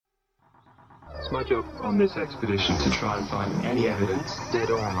It's my job on this expedition to try and find any evidence, dead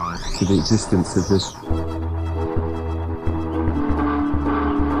or alive, to the existence of this.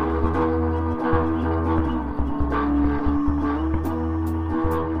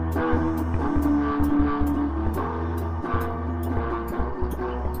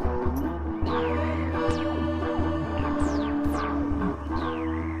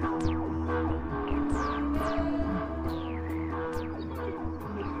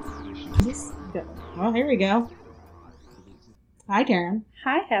 Oh, here we go. Hi, Taren.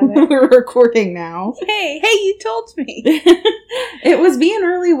 Hi, Heather. We're recording now. Hey, you told me. It was being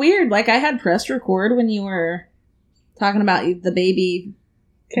really weird. Like, I had pressed record when you were talking about the baby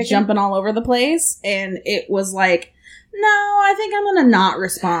jumping all over the place, and it was like, no, I think I'm going to not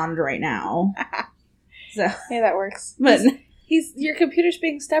respond right now. So yeah, that works. But your computer's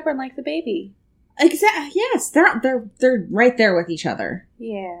being stubborn like the baby. Exactly. Yes, they're right there with each other.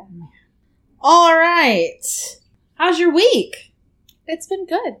 Yeah. All right. How's your week? It's been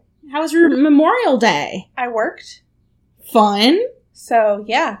good. How was your Memorial Day? I worked. Fun. So,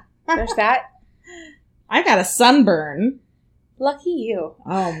 yeah, there's that. I got a sunburn. Lucky you.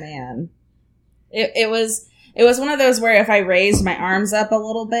 Oh, man. It was one of those where if I raised my arms up a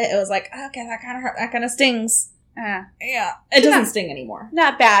little bit, it was like, okay, that kind of hurt. That kind of stings. Yeah. It doesn't sting anymore.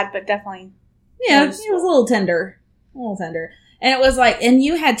 Not bad, but definitely. Yeah, it was a little tender. And it was like, and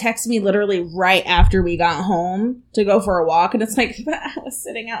you had texted me literally right after we got home to go for a walk. And it's like, but I was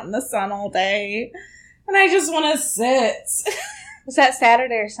sitting out in the sun all day. And I just want to sit. Was that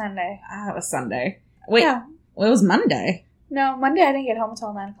Saturday or Sunday? It was Sunday. Wait, yeah. Well, it was Monday. No, Monday I didn't get home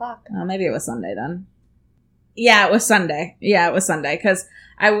until 9 o'clock. Oh, maybe it was Sunday then. Yeah, it was Sunday. Because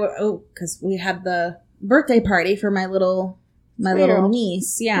we had the birthday party for my little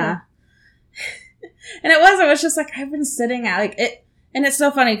niece. Yeah. And it was just like, I've been sitting at like it, and it's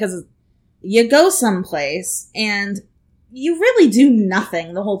so funny because you go someplace and you really do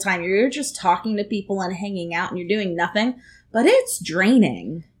nothing the whole time. You're just talking to people and hanging out and you're doing nothing, but it's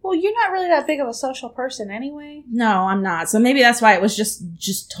draining. Well, you're not really that big of a social person anyway. No, I'm not. So maybe that's why it was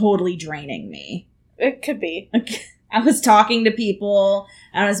just totally draining me. It could be. I was talking to people,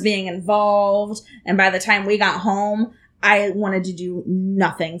 I was being involved, and by the time we got home, I wanted to do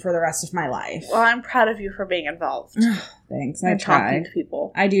nothing for the rest of my life. Well, I'm proud of you for being involved. Thanks. I try. Talking to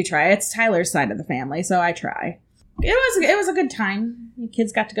people. I do try. It's Tyler's side of the family, so I try. It was a good time. The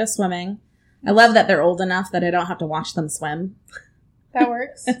kids got to go swimming. I love that they're old enough that I don't have to watch them swim. That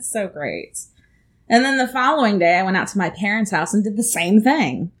works. It's so great. And then the following day, I went out to my parents' house and did the same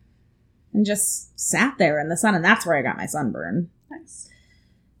thing. And just sat there in the sun, and that's where I got my sunburn. Nice.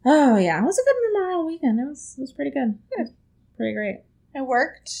 Oh, yeah. It was a good Memorial weekend. It was pretty good. Good. Pretty great. I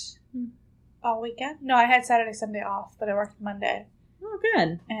worked all weekend. No, I had Saturday, Sunday off, but I worked Monday. Oh,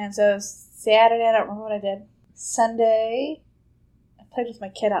 good. And so Saturday, I don't remember what I did. Sunday, I played with my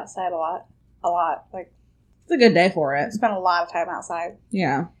kid outside a lot. Like, it's a good day for it. I spent a lot of time outside.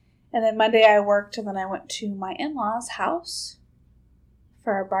 Yeah. And then Monday I worked, and then I went to my in-laws' house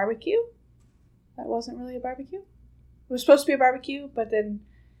for a barbecue. That wasn't really a barbecue. It was supposed to be a barbecue, but then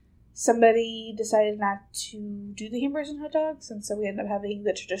somebody decided not to do the hamburgers and hot dogs, and so we ended up having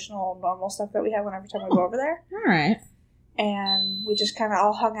the traditional, normal stuff that we have every time we go over there. All right. And we just kind of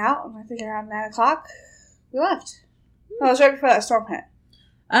all hung out, and I think around 9 o'clock, we left. Well, it was right before that storm hit.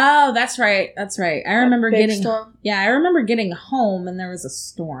 Oh, that's right. I remember storm. Yeah, I remember getting home, and there was a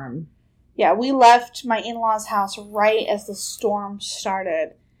storm. Yeah, we left my in-laws' house right as the storm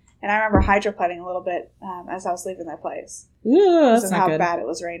started. And I remember hydroplaning a little bit as I was leaving that place. Ooh, that's not how good. Bad it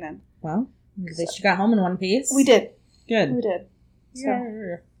was raining. Well, at least you got home in one piece. We did. Good. We did. So.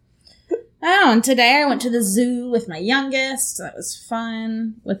 Yeah. Oh, and today I went to the zoo with my youngest. That was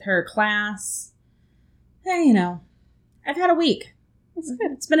fun with her class. Hey, I've had a week. That's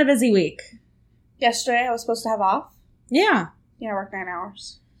good. It's been a busy week. Yesterday I was supposed to have off. Yeah. Yeah, I worked 9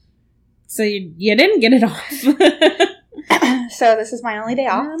 hours. So you didn't get it off. So this is my only day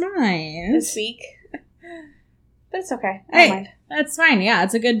off. Oh, nice. This week. But it's okay. I Hey, don't mind. That's fine. Yeah,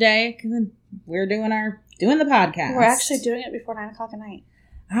 it's a good day because we're doing the podcast. We're actually doing it before 9 o'clock at night.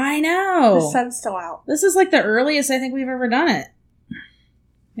 I know. The sun's still out. This is like the earliest I think we've ever done it.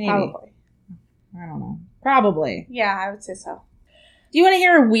 Maybe. Probably. I don't know. Probably. Yeah, I would say so. Do you want to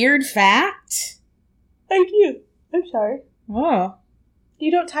hear a weird fact? I do. I'm sorry. Oh.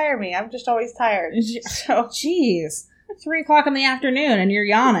 You don't tire me. I'm just always tired. So, jeez. 3 o'clock in the afternoon and you're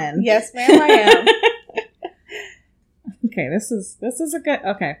yawning. Yes, ma'am, I am. Okay, this is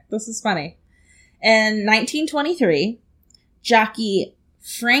funny. In 1923, jockey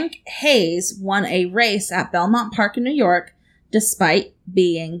Frank Hayes won a race at Belmont Park in New York despite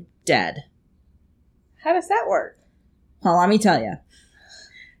being dead. How does that work? Well, let me tell you.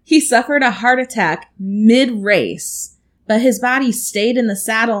 He suffered a heart attack mid-race, but his body stayed in the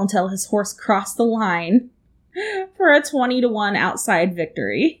saddle until his horse crossed the line for a 20-1 outside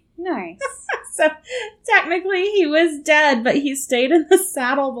victory. Nice. So technically he was dead, but he stayed in the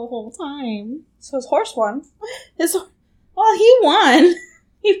saddle the whole time. So his horse won. Well, he won.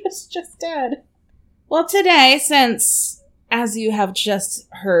 He was just dead. Well, today, since, as you have just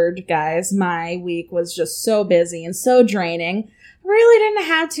heard, guys, my week was just so busy and so draining, I really didn't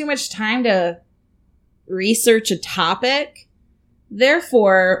have too much time to research a topic.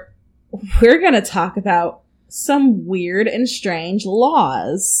 Therefore, we're going to talk about some weird and strange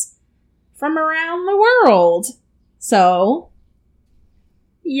laws from around the world. So,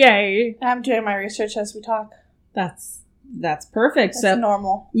 yay. I'm doing my research as we talk. That's perfect. That's so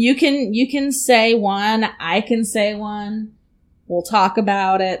normal. You can say one, I can say one. We'll talk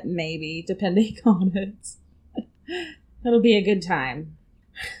about it, maybe, depending on it. It'll be a good time.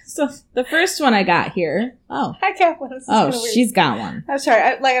 So the first one I got here. Oh, I got one. She's got one. I'm sorry.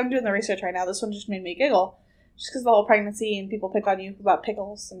 I'm doing the research right now. This one just made me giggle, just because the whole pregnancy and people pick on you about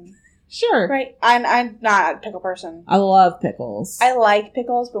pickles and. Sure. Right. I'm not a pickle person. I love pickles. I like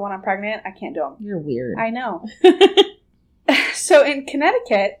pickles, but when I'm pregnant, I can't do them. You're weird. I know. So in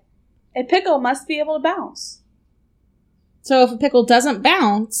Connecticut, a pickle must be able to bounce. So if a pickle doesn't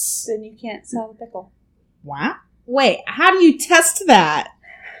bounce... Then you can't sell the pickle. What? Wait, how do you test that?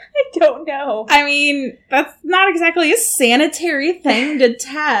 I don't know. I mean, that's not exactly a sanitary thing to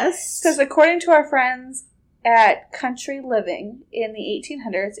test. Because according to our friends at Country Living in the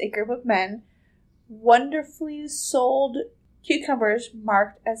 1800s, a group of men wonderfully sold cucumbers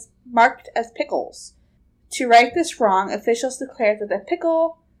marked as pickles. To right this wrong, officials declared that the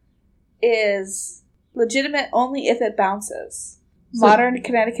pickle is legitimate only if it bounces. So, modern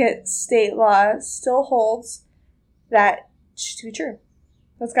Connecticut state law still holds that to be true.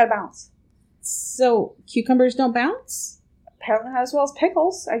 That's got to bounce. So cucumbers don't bounce? Apparently not as well as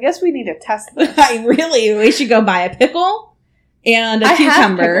pickles. I guess we need to test this. We should go buy a pickle and a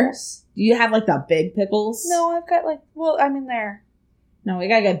cucumber. Have pickles. Do you have like the big pickles? No, I've got I'm in there. No, we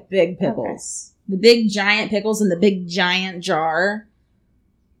gotta get big pickles. Okay. The big giant pickles in the big giant jar.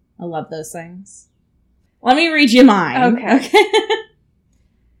 I love those things. Let me read you mine. Okay.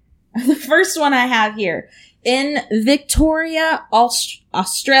 The first one I have here. In Victoria,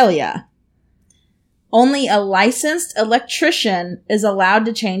 Australia, only a licensed electrician is allowed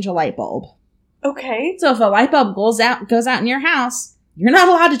to change a light bulb. Okay. So if a light bulb goes out in your house, you're not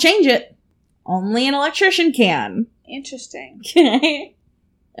allowed to change it. Only an electrician can. Interesting. Okay.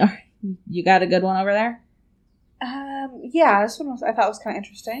 You got a good one over there? Yeah, this one I thought was kind of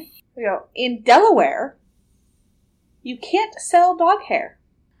interesting. Here we go. In Delaware, you can't sell dog hair.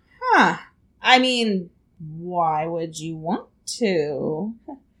 Huh. I mean, why would you want to?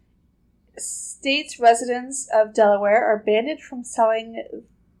 States residents of Delaware are banned from selling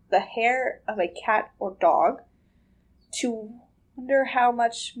the hair of a cat or dog. To wonder how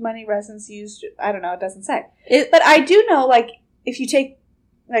much money residents used. I don't know. It doesn't say. But I do know, if you take,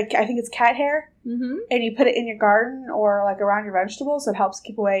 I think it's cat hair, and you put it in your garden or, around your vegetables, it helps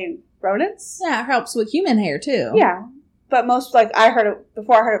keep away rodents. Yeah, it helps with human hair, too. Yeah. But most, I heard it,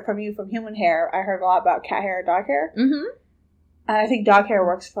 before I heard it from you from human hair, I heard a lot about cat hair and dog hair. Mm-hmm. And I think dog hair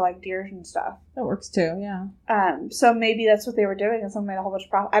works for, deer and stuff. That works, too, yeah. So maybe that's what they were doing, and someone made a whole bunch of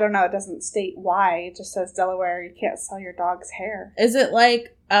profit. I don't know. It doesn't state why. It just says Delaware, you can't sell your dog's hair. Is it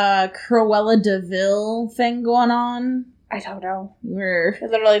like a Cruella de Vil thing going on? I don't know. It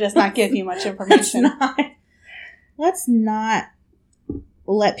literally does not give you much information. Let's not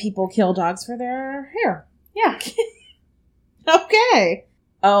let people kill dogs for their hair. Yeah. Okay.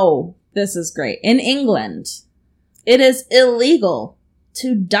 Oh, this is great. In England, it is illegal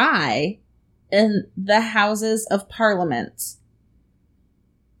to die in the Houses of Parliament.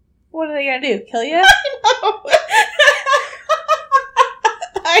 What are they going to do? Kill you?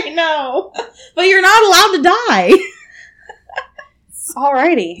 I know. But you're not allowed to die.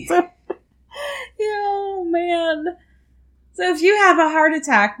 Alrighty. Oh, man. So if you have a heart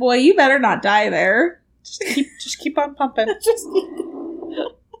attack, boy, you better not die there. Just keep on pumping. I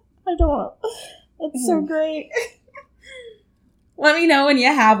don't. That's so great. Let me know when you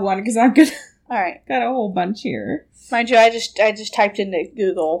have one, because I'm good. All right, got a whole bunch here. Mind you, I just typed into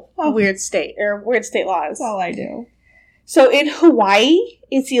Google weird state laws. That's all I do. So in Hawaii,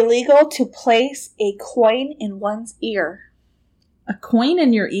 it's illegal to place a coin in one's ear. A coin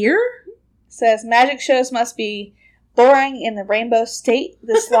in your ear? Says magic shows must be boring in the Rainbow State.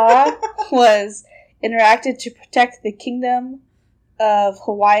 This law was enacted to protect the Kingdom of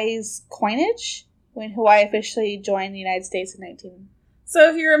Hawaii's coinage. when Hawaii officially joined the United States in 1900. So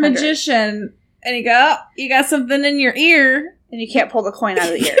if you're a magician and you go, oh, you got something in your ear. And you can't pull the coin out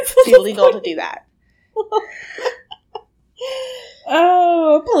of the ear. It's illegal to do that.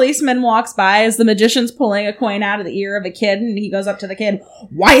 Oh, a policeman walks by as the magician's pulling a coin out of the ear of a kid, and he goes up to the kid,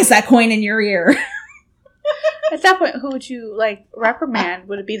 why is that coin in your ear? At that point, who would you, reprimand?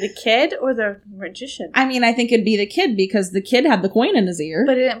 Would it be the kid or the magician? I mean, I think it'd be the kid, because the kid had the coin in his ear.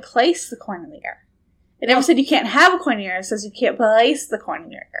 But it didn't place the coin in the ear. It never said you can't have a coin in your ear. It says you can't place the coin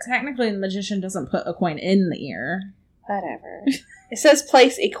in your ear. Technically, the magician doesn't put a coin in the ear. Whatever. It says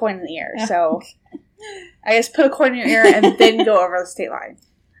place a coin in the ear, so I guess put a coin in your ear and then go over the state line.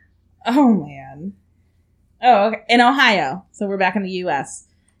 Oh, man. Oh, okay. In Ohio. So we're back in the U.S.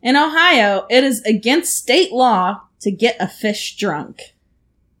 In Ohio, it is against state law to get a fish drunk.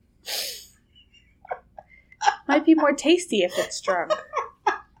 Might be more tasty if it's drunk.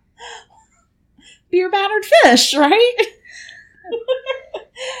 Beer battered fish, right?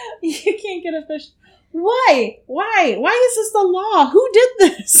 You can't get a fish. Why? Why is this the law? Who did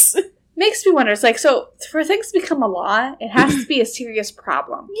this? Makes me wonder. It's so for things to become a law, it has to be a serious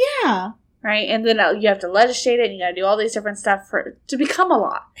problem. Yeah. Right? And then you have to legislate it, and you got to do all these different stuff to become a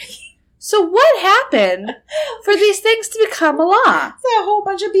law. So what happened for these things to become a law? So a whole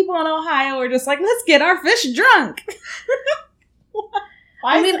bunch of people in Ohio are just let's get our fish drunk.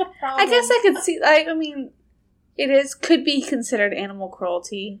 Why is it a problem? I guess I could see, could be considered animal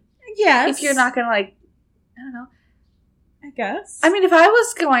cruelty. Yes. If you're not going to, I don't know. I guess. I mean, if I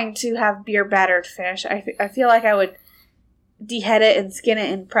was going to have beer battered fish, I feel like I would dehead it and skin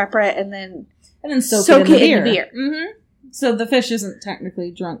it and prep it and then soak it in the beer. Mm-hmm. So the fish isn't technically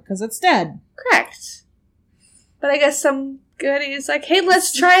drunk because it's dead. Correct. But I guess some good is hey,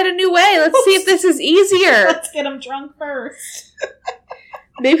 let's try it a new way. Let's see if this is easier. Let's get them drunk first.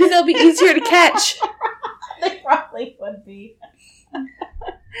 Maybe they'll be easier to catch. They probably would be.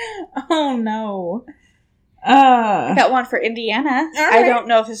 Oh, no. I got one for Indiana. Right. I don't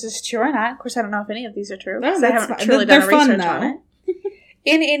know if this is true or not. Of course, I don't know if any of these are true. Because I haven't truly They're done a research fun, on it.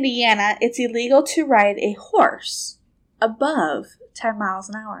 In Indiana, it's illegal to ride a horse above 10 miles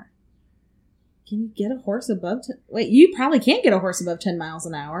an hour. Can you get a horse above 10? Wait, you probably can't get a horse above 10 miles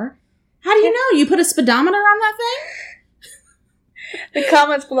an hour. How do you know? You put a speedometer on that thing? The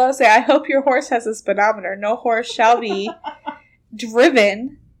comments below say, I hope your horse has a speedometer. No horse shall be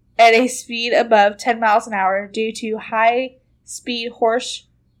driven at a speed above 10 miles an hour due to high-speed horse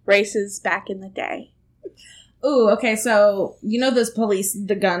races back in the day. Ooh, okay, so you know those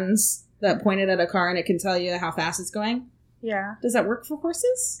the guns that pointed at a car and it can tell you how fast it's going? Yeah. Does that work for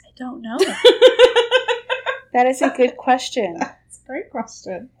horses? I don't know. That is a good question. That's a great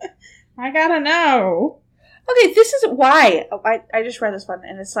question. I gotta know. Okay, this is why. I just read this one,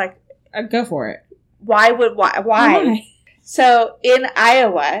 and it's go for it. Why? So, in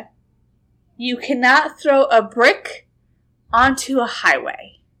Iowa, you cannot throw a brick onto a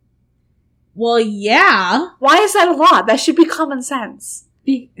highway. Well, yeah. Why is that a law? That should be common sense.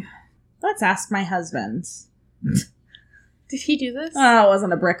 Let's ask my husband. Did he do this? Oh, it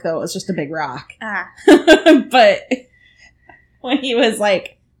wasn't a brick, though. It was just a big rock. Ah. But when he was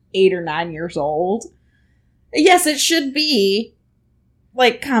 8 or 9 years old, yes, it should be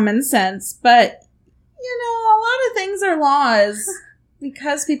common sense, but a lot of things are laws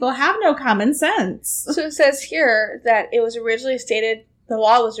because people have no common sense. So it says here that the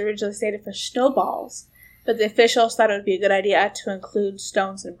law was originally stated for snowballs, but the officials thought it would be a good idea to include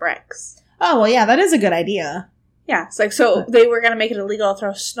stones and bricks. Oh, well, yeah, that is a good idea. Yeah, it's so they were going to make it illegal to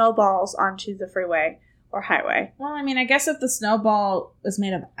throw snowballs onto the freeway or highway. Well, I guess if the snowball was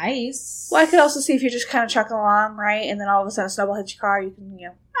made of ice... Well, I could also see if you're just kind of trucking along, right? And then all of a sudden a snowball hits your car, you can,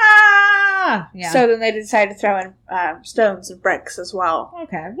 Ah! Yeah. So then they decided to throw in stones and bricks as well.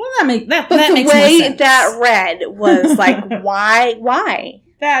 Okay. Well, that makes more sense. But the way that read was why?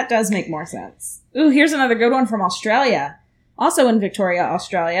 That does make more sense. Ooh, here's another good one from Australia. Also in Victoria,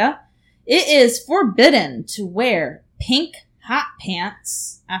 Australia. It is forbidden to wear pink hot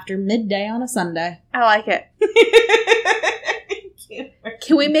pants after midday on a Sunday. I like it.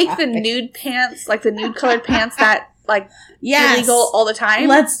 Can we make the nude pants, the nude colored pants that, illegal all the time?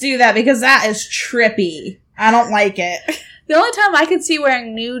 Let's do that because that is trippy. I don't like it. The only time I can see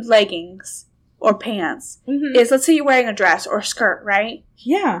wearing nude leggings or pants is, let's say you're wearing a dress or a skirt, right?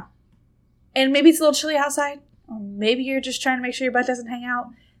 Yeah. And maybe it's a little chilly outside. Or maybe you're just trying to make sure your butt doesn't hang out.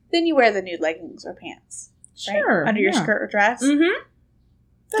 Then you wear the nude leggings or pants. Sure. Right? Under your skirt or dress. Mm-hmm.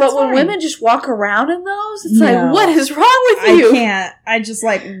 But when women just walk around in those, it's what is wrong with you? I can't. I just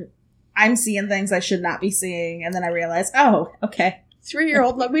I'm seeing things I should not be seeing. And then I realize, oh, okay.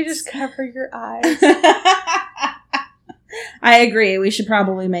 3-year-old, let me just cover your eyes. I agree. We should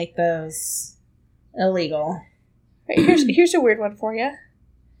probably make those illegal. Right, here's a weird one for you.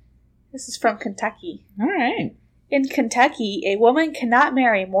 This is from Kentucky. All right. In Kentucky, a woman cannot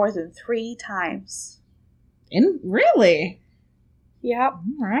marry more than 3 times. Really? Yep.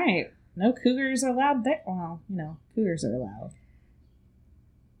 All right. No cougars allowed there. Well, cougars are allowed.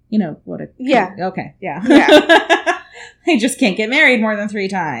 You know what a... Yeah. Okay, yeah. Yeah. They just can't get married more than 3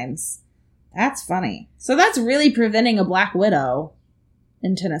 times. That's funny. So that's really preventing a black widow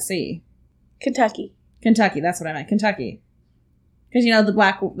in Tennessee. Kentucky, that's what I meant. Kentucky. Because,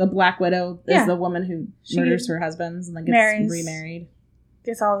 the black widow is the woman who murders her husbands and then gets remarried.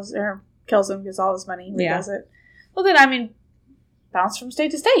 Gets all his... Or kills him, gets all his money, does it. Well, then, bounce from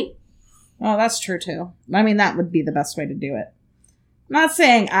state to state. Oh, that's true, too. That would be the best way to do it. I'm not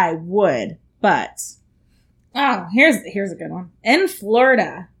saying I would, but... Oh, here's a good one. In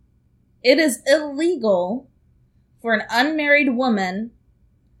Florida, it is illegal for an unmarried woman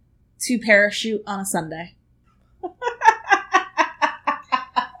to parachute on a Sunday.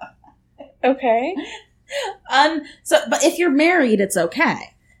 Okay. But if you're married, it's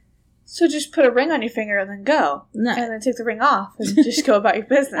okay. So just put a ring on your finger and then go. No. And then take the ring off and just go about your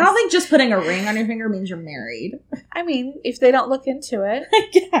business. I don't think just putting a ring on your finger means you're married. If they don't look into it,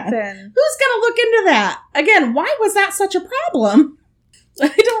 then... Who's going to look into that? Again, why was that such a problem? I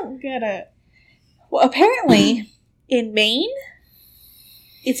don't get it. Well, apparently, in Maine,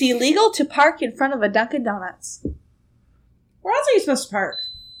 it's illegal to park in front of a Dunkin' Donuts. Where else are you supposed to park?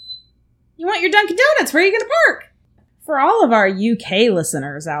 You want your Dunkin' Donuts. Where are you going to park? For all of our UK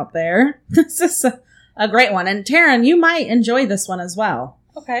listeners out there, this is a great one. And Taren, you might enjoy this one as well.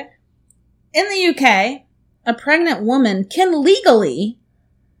 Okay. In the UK, a pregnant woman can legally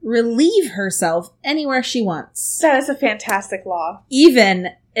relieve herself anywhere she wants. That is a fantastic law. Even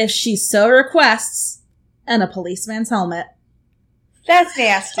if she so requests in a policeman's helmet. That's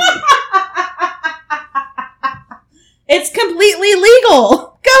nasty. It's completely legal.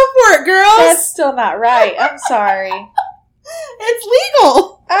 Go for it, girls. That's still not right. I'm sorry. It's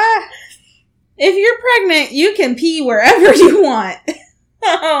legal. If you're pregnant, you can pee wherever you want.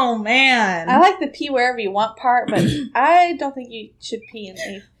 Oh, man. I like the pee wherever you want part, but I don't think you should pee in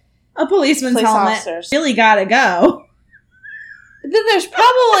a policeman's helmet. Officers. Really gotta go. Then there's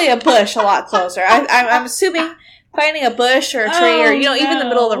probably a bush a lot closer. I'm assuming finding a bush or a tree or, even the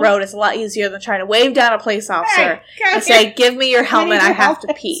middle of the road is a lot easier than trying to wave down a police officer and say, give me your helmet, I have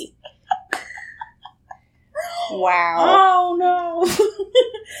to pee. Wow. Oh, no.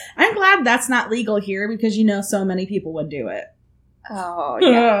 I'm glad that's not legal here because so many people would do it. Oh,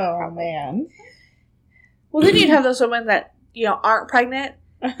 yeah. Oh, man. Well, then you'd have those women that, aren't pregnant.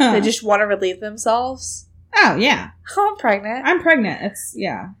 They just want to relieve themselves. Oh, yeah. Oh, I'm pregnant. It's,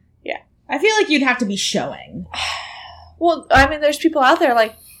 yeah. Yeah. I feel like you'd have to be showing. Well, there's people out there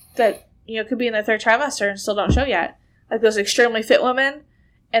like that, could be in their 3rd trimester and still don't show yet. Like those extremely fit women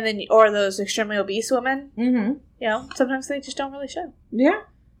or those extremely obese women. Mm-hmm. Sometimes they just don't really show. Yeah.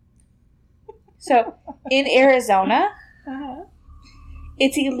 So, in Arizona,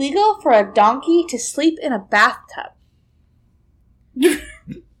 it's illegal for a donkey to sleep in a bathtub.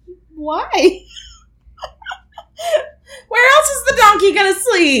 Why? Where else is the donkey gonna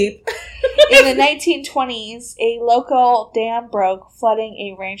sleep? In the 1920s, a local dam broke, flooding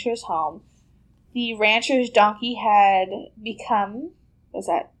a rancher's home. The rancher's donkey had become...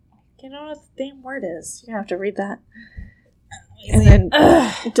 I don't know what the damn word is. You're gonna have to read that. And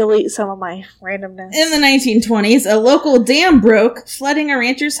then delete some of my randomness. In the 1920s, a local dam broke, flooding a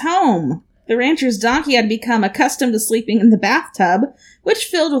rancher's home. The rancher's donkey had become accustomed to sleeping in the bathtub, which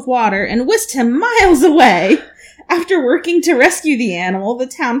filled with water and whisked him miles away. After working to rescue the animal, the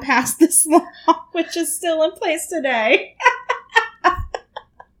town passed this law, which is still in place today.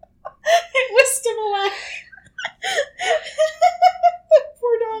 It whisked him away.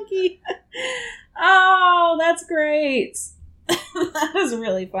 Poor donkey. Oh, that's great. That is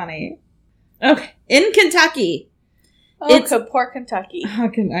really funny. Okay. In Kentucky. Poor Kentucky. I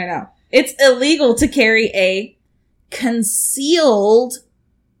know. It's illegal to carry a concealed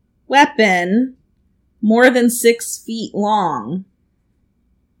weapon more than 6 feet long.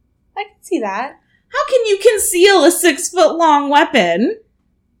 I can see that. How can you conceal a 6 foot long weapon?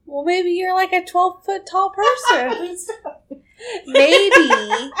 Well, maybe you're like a 12-foot tall person. Maybe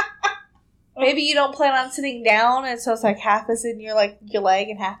you don't plan on sitting down, and so it's like half is in your leg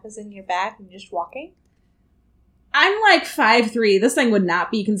and half is in your back, and you're just walking. I'm like 5'3". This thing would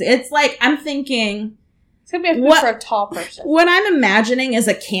not be concealed. It's like I'm thinking. It's gonna be for a tall person. What I'm imagining is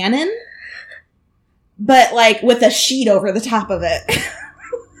a cannon but like with a sheet over the top of it.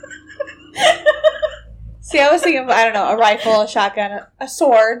 See, I was thinking of, I don't know, a rifle, a shotgun, a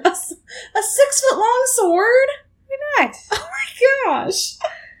sword. A 6-foot-long sword? Why not? Oh my gosh.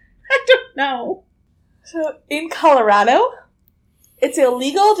 I don't know. So, in Colorado, it's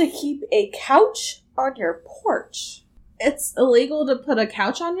illegal to keep a couch on your porch. It's illegal to put a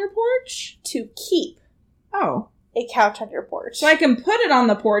couch on your porch? To keep Oh. a couch on your porch. So I can put it on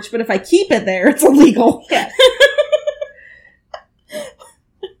the porch, but if I keep it there, it's illegal. Yes.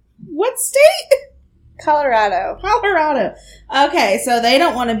 What state? Colorado. Colorado. Okay, so they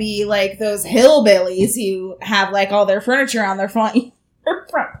don't want to be like those hillbillies who have like all their furniture on their front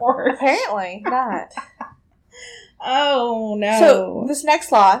porch. Apparently not. Oh, no. So, this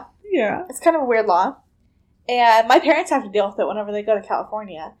next law, yeah. it's kind of a weird law. And my parents have to deal with it whenever they go to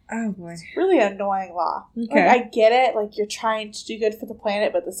California. Oh, boy. It's really an annoying law. Okay. Like, I get it. Like, you're trying to do good for the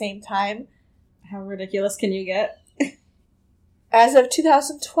planet, but at the same time, How ridiculous can you get? as of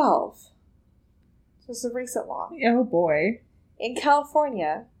 2012, this is a recent law, Oh, boy. in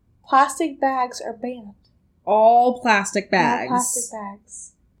California, plastic bags are banned. All plastic bags. All plastic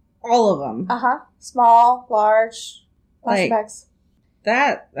bags. All of them. Uh-huh. Small, large, plastic Like-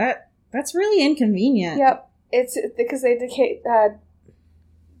 bags. That's really inconvenient. Yep. It's because they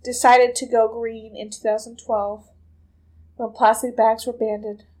decided to go green in 2012 when plastic bags were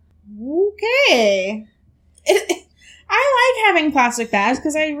banned. Okay. I like having plastic bags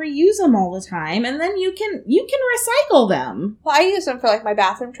because I reuse them all the time, and then you can recycle them. Well, I use them for, like, my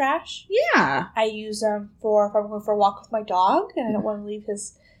bathroom trash. Yeah. I use them for if I'm going for a walk with my dog and I don't want to leave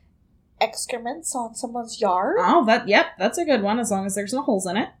his excrements on someone's yard. Oh, that's a good one, as long as there's no holes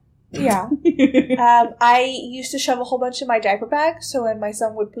in it. Yeah. I used to shove a whole bunch in my diaper bag, so when my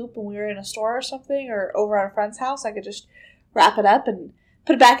son would poop and we were in a store or something, or over at a friend's house, I could just wrap it up and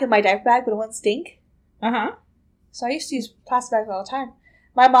put it back in my diaper bag, but it wouldn't stink. Uh-huh. So I used to use plastic bags all the time.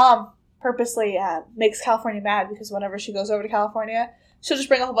 My mom purposely makes California mad because whenever she goes over to California, she'll just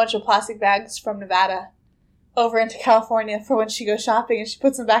bring a whole bunch of plastic bags from Nevada over into California for when she goes shopping, and she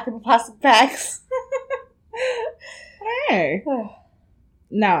puts them back in the plastic bags. Hey.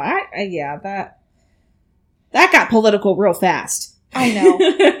 No, that got political real fast. I know.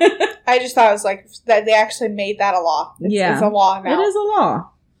 I just thought it was like that they actually made that a law. It's a law now. It is a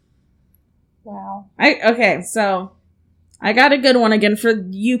law. Wow. Okay, so I got a good one again for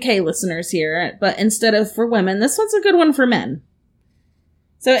UK listeners here, but instead of for women, this one's a good one for men.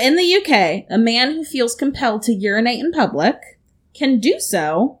 So in the UK, a man who feels compelled to urinate in public can do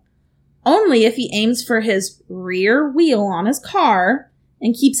so only if he aims for his rear wheel on his car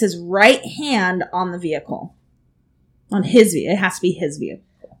and keeps his right hand on the vehicle. On his vehicle. It has to be his vehicle.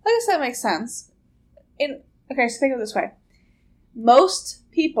 I guess that makes sense. Okay, so think of it this way. Most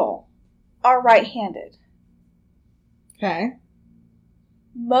people are right-handed. Okay.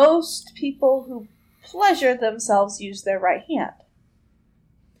 Most people who pleasure themselves use their right hand.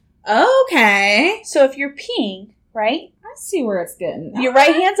 Okay. So if you're peeing, right? I see where it's getting. Your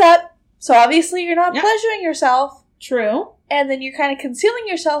right hand's up, so obviously you're not Yep. pleasuring yourself. True. And then you're kind of concealing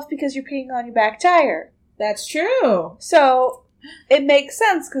yourself because you're peeing on your back tire. That's true. So it makes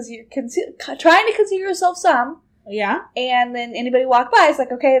sense because you're trying to conceal yourself some. Yeah. And then anybody walk by, it's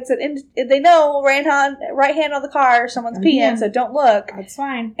like, okay, they know right hand on the car, someone's peeing, Yeah. so don't look. That's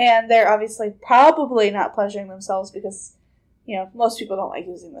fine. And they're obviously probably not pleasuring themselves because, most people don't like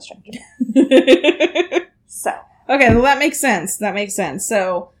using the structure. So. Okay, well that makes sense.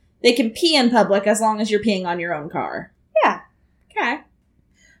 So they can pee in public as long as you're peeing on your own car. Yeah. Okay.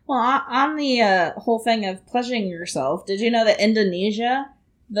 Well, on the whole thing of pleasuring yourself, did you know that Indonesia,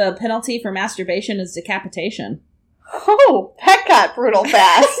 the penalty for masturbation is decapitation? Oh, that got brutal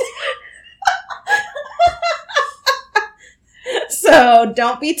fast. So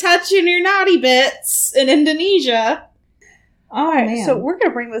don't be touching your naughty bits in Indonesia. Oh, All right, man. so we're going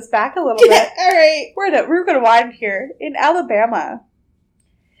to bring this back a little bit. All right. We're going to widen here. In Alabama,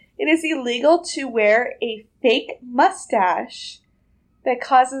 it is illegal to wear a fake mustache that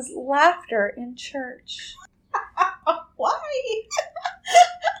causes laughter in church. Why?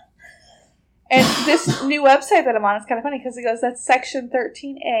 And this new website that I'm on is kind of funny because it goes, that's section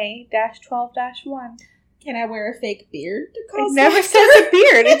 13A-12-1. Can I wear a fake beard to It cause never laughter? says a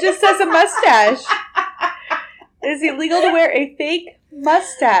beard. It just says a mustache. It is illegal to wear a fake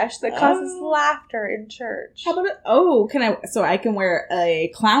mustache that causes laughter in church. How about so I can wear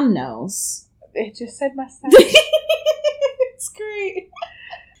a clown nose? It just said mustache. It's great.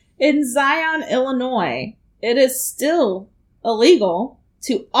 In Zion, Illinois, it is still illegal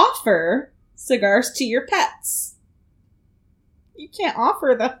to offer cigars to your pets. You can't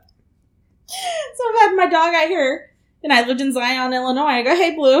offer them. So I've had my dog out here, and I lived in Zion, Illinois. I go,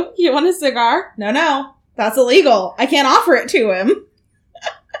 hey, Blue, you want a cigar? No, that's illegal. I can't offer it to him.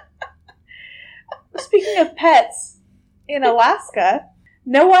 Speaking of pets, in Alaska,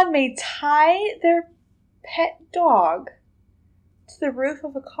 no one may tie their pet dog to the roof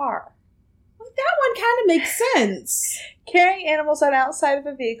of a car. That one kind of makes sense. Carrying animals on outside of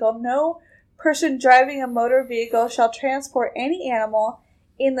a vehicle, no person driving a motor vehicle shall transport any animal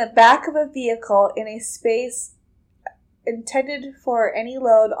in the back of a vehicle in a space intended for any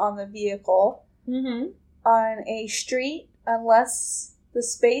load on the vehicle on a street unless the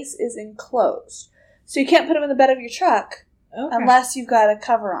space is enclosed. So you can't put them in the bed of your truck unless you've got a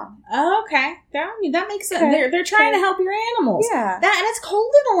cover on. Okay. That makes sense. Okay. They're trying to help your animals. Yeah. And it's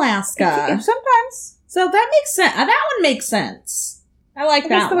cold in Alaska. Sometimes. So that makes sense. That one makes sense. I like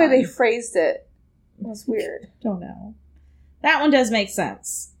that one. The way they phrased it was weird. Don't know. That one does make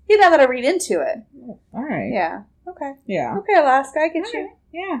sense. You now gotta read into it. All right. Yeah. Okay. Yeah. Okay, Alaska, I get you.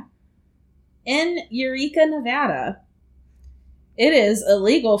 Yeah. In Eureka, Nevada, it is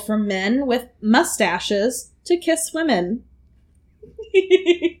illegal for men with mustaches to kiss women.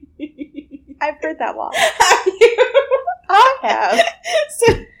 I've heard that one. Have you? I have.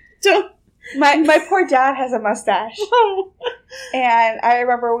 So, don't. My poor dad has a mustache. Oh. And I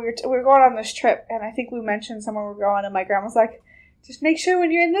remember we were going on this trip, and I think we mentioned somewhere we're going, and my grandma's like, just make sure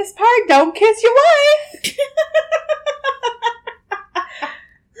when you're in this park, don't kiss your wife.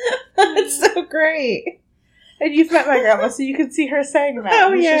 That's so great. And you've met my grandma, so you can see her saying that.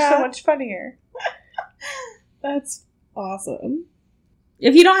 Oh, it's yeah. just so much funnier. That's awesome.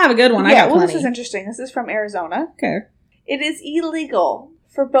 If you don't have a good one, I got plenty. This is interesting. This is from Arizona. Okay. It is illegal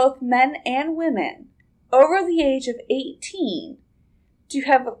for both men and women over the age of 18 to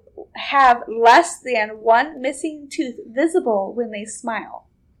have less than one missing tooth visible when they smile.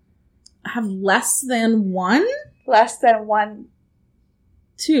 Have less than one? Less than one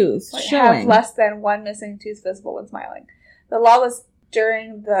tooth showing. Have less than one missing tooth visible when smiling. The law was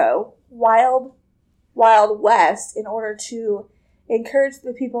during the Wild West in order to encourage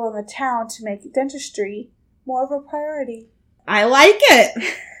the people in the town to make dentistry more of a priority. I like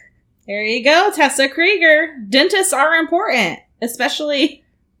it. There you go, Tessa Krieger. Dentists are important, especially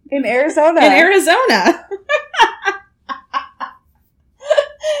in Arizona.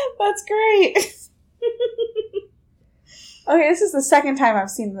 That's great. Okay, this is the second time I've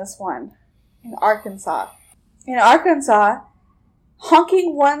seen this one in Arkansas. In Arkansas,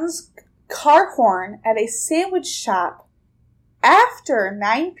 honking one's car horn at a sandwich shop after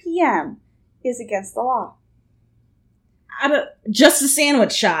 9 p.m. is against the law. Just a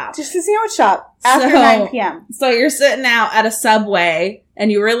sandwich shop. Just a sandwich shop after 9 p.m. So you're sitting out at a Subway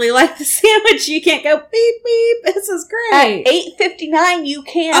and you really like the sandwich. You can't go beep, beep. This is great. At 8:59 you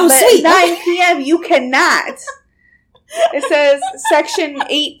can, but sweet. At 9 p.m. you cannot. It says section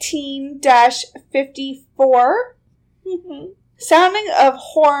 18-54. Sounding of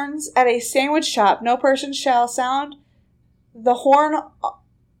horns at a sandwich shop. No person shall sound the horn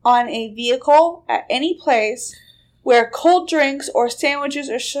on a vehicle at any place where cold drinks or sandwiches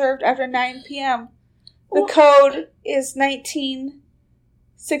are served after 9 p.m. The code is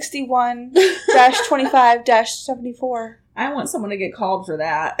 1961-25-74. I want someone to get called for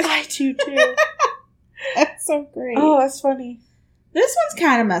that. I do too. That's so great. Oh, that's funny. This one's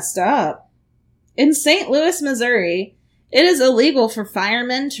kind of messed up. In St. Louis, Missouri, it is illegal for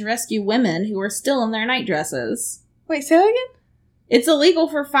firemen to rescue women who are still in their nightdresses. Wait, say that again? It's illegal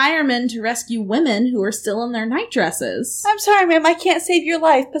for firemen to rescue women who are still in their nightdresses. I'm sorry, ma'am. I can't save your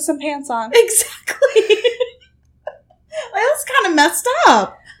life. Put some pants on. Exactly. That's kind of messed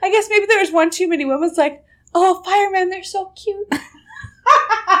up. I guess maybe there was one too many women. It's like, oh, firemen, they're so cute.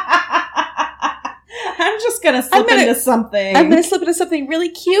 I'm just going to slip into something. I'm going to slip into something really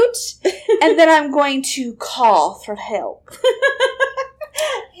cute, and then I'm going to call for help.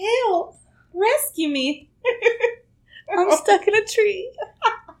 Help. Rescue me. I'm stuck in a tree.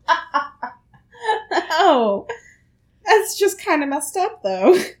 Oh. That's just kind of messed up,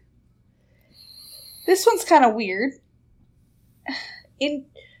 though. This one's kind of weird. In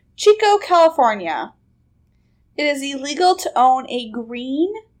Chico, California, it is illegal to own a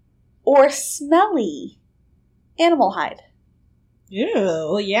green or smelly animal hide.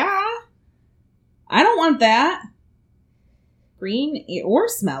 Ew, yeah. I don't want that. Green or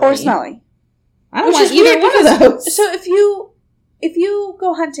smelly. Or smelly. I don't want either one of those. So if you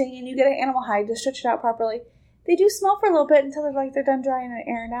go hunting and you get an animal hide to stretch it out properly, they do smell for a little bit until they're done drying and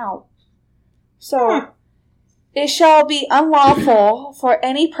airing out. So it shall be unlawful for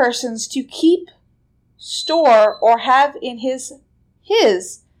any persons to keep, store, or have in his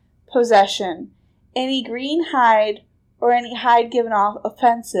possession, any green hide, or any hide given off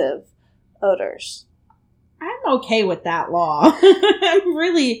offensive odors. I'm okay with that law. I'm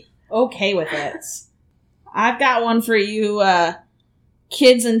really okay with it. I've got one for you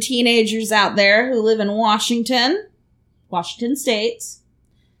kids and teenagers out there who live in Washington State.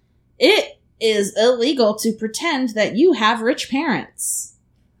 It is illegal to pretend that you have rich parents.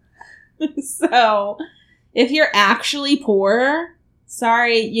 So, if you're actually poor,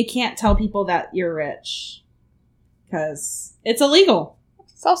 sorry, you can't tell people that you're rich. Because it's illegal.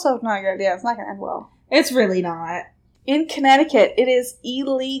 It's also not a good idea. It's not going to end well. It's really not. In Connecticut, it is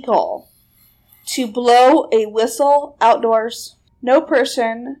illegal to blow a whistle outdoors. No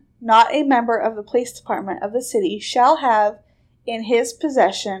person, not a member of the police department of the city, shall have in his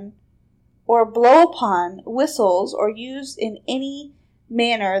possession or blow upon whistles or use in any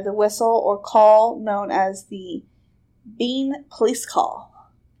manner the whistle or call known as the bean police call.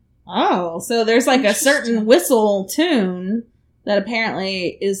 Oh, so there's like a certain whistle tune that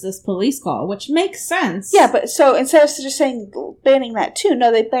apparently is this police call, which makes sense. Yeah, but so instead of just saying banning that tune,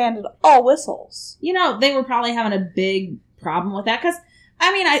 no, they banned all whistles. You know, they were probably having a big problem with that because,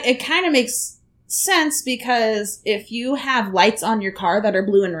 I mean, it kind of makes sense because if you have lights on your car that are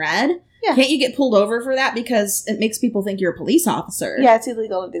blue and red, yeah. Can't you get pulled over for that because it makes people think you're a police officer? Yeah, it's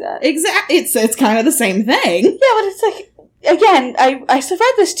illegal to do that. Exactly. It's kind of the same thing. Yeah, but it's like, again, I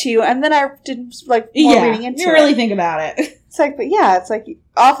survived this to you, and then I did, like, more reading into it. You really think about it. It's like, but yeah, it's like,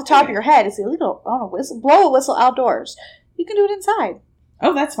 off the top of your head, it's illegal. On a whistle, blow a whistle outdoors. You can do it inside.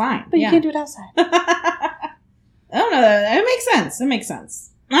 Oh, that's fine. But you can't do it outside. Oh, no, it makes sense. It makes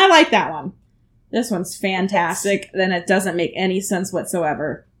sense. I like that one. This one's fantastic. Then it doesn't make any sense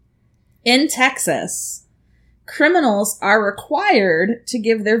whatsoever. In Texas, criminals are required to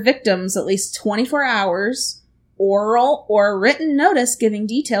give their victims at least 24 hours oral or written notice giving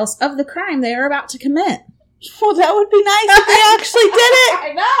details of the crime they are about to commit. Well, that would be nice if they actually did it.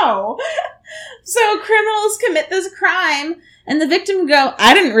 I know. So criminals commit this crime and the victim would go,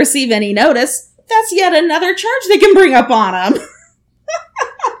 I didn't receive any notice. That's yet another charge they can bring up on them.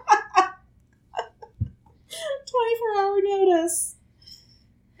 24-hour notice.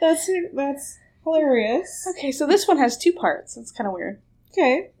 That's hilarious. Okay, so this one has two parts. It's kind of weird.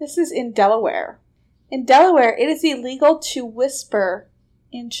 Okay. This is in Delaware. In Delaware, it is illegal to whisper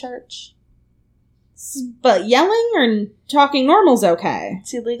in church. But yelling or talking normal's okay?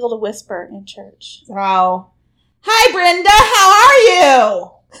 It's illegal to whisper in church. Oh. Hi, Brenda. How are you?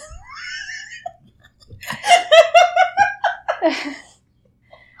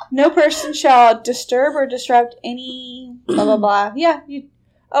 No person shall disturb or disrupt any blah, blah, blah. Yeah,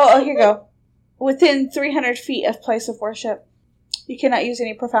 Oh, here you go. Within 300 feet of place of worship. You cannot use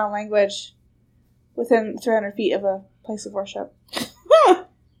any profound language within 300 feet of a place of worship.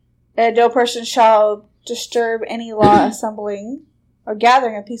 And no person shall disturb any law assembling or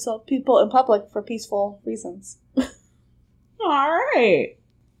gathering of people in public for peaceful reasons. All right.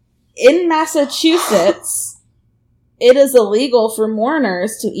 In Massachusetts, it is illegal for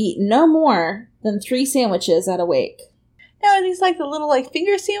mourners to eat no more than 3 sandwiches at a wake. Now, are these like the little like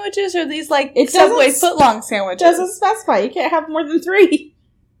finger sandwiches or are these like Subway footlong sandwiches? It doesn't specify. You can't have more than 3.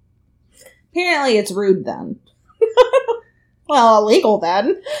 Apparently it's rude then. Well, illegal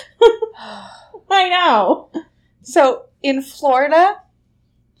then. I know. So, in Florida,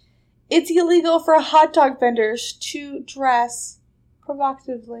 it's illegal for hot dog vendors to dress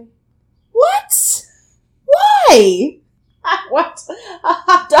provocatively. What? Why? What? A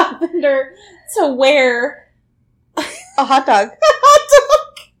hot dog vendor to wear a hot dog. A hot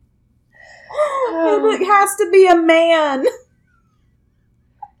dog. It has to be a man.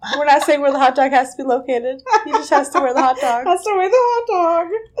 We're not saying where the hot dog has to be located. He just has to wear the hot dog. Has to wear the hot dog.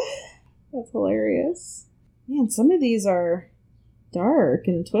 That's hilarious. Man, some of these are dark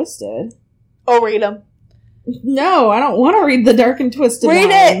and twisted. Oh, read them. No, I don't want to read the dark and twisted Read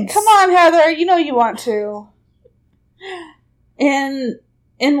ones. it. Come on, Heather. You know you want to. In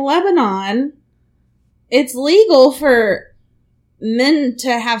Lebanon, it's legal for men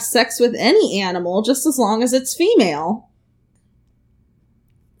to have sex with any animal just as long as it's female.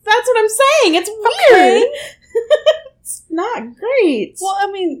 That's what I'm saying. It's weird. Okay. It's not great. Well, I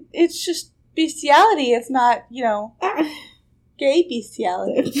mean, it's just bestiality. It's not, gay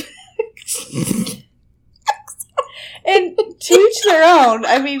bestiality. And to each their own.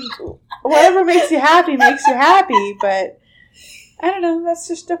 I mean, whatever makes you happy, but I don't know. That's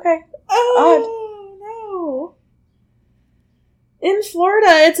just okay. Oh, no. In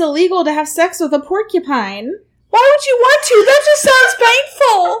Florida, it's illegal to have sex with a porcupine. Why would you want to? That just sounds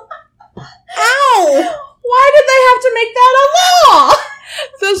painful. Ow! Why did they have to make that a law?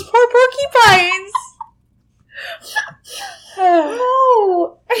 Those poor porcupines.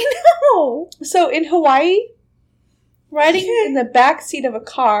 No, I know. So in Hawaii, riding in the back seat of a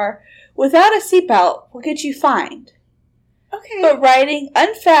car without a seatbelt will get you fined. Okay. But riding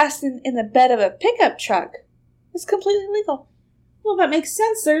unfastened in the bed of a pickup truck is completely legal. Well, that makes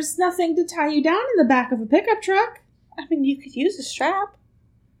sense. There's nothing to tie you down in the back of a pickup truck. I mean, you could use a strap.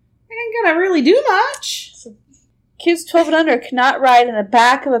 I ain't gonna really do much. So kids 12 and under cannot ride in the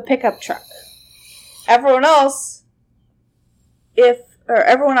back of a pickup truck. Everyone else can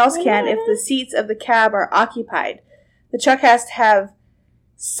if the seats of the cab are occupied. The truck has to have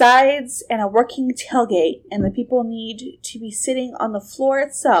sides and a working tailgate, and the people need to be sitting on the floor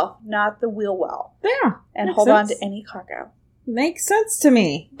itself, not the wheel well. Yeah. And makes hold sense. on to any cargo. Makes sense to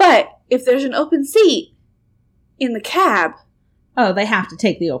me. But if there's an open seat in the cab, Oh, they have to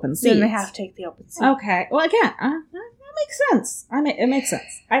take the open seat. then they have to take the open seat. Okay. Well, again, that makes sense. It makes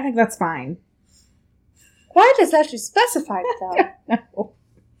sense. I think that's fine. Why does that have to be specified, though? No.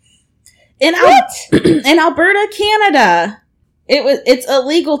 In Alberta, Canada, it's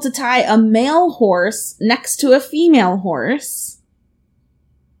illegal to tie a male horse next to a female horse.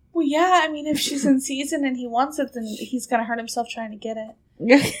 Well, yeah, I mean, if she's in season and he wants it, then he's going to hurt himself trying to get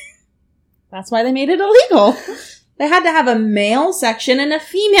it. That's why they made it illegal. They had to have a male section and a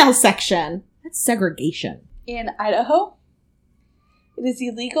female section. That's segregation. In Idaho, it is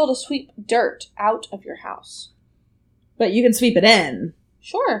illegal to sweep dirt out of your house. But you can sweep it in.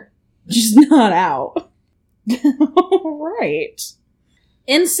 Sure. Just not out. Right.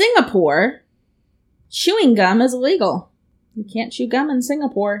 In Singapore, chewing gum is illegal. You can't chew gum in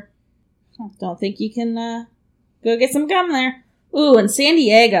Singapore. Don't think you can go get some gum there. Ooh, in San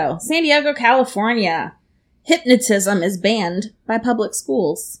Diego, California, hypnotism is banned by public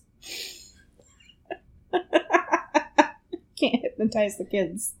schools. Can't hypnotize the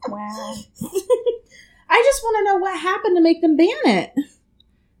kids. Wow. I just want to know what happened to make them ban it.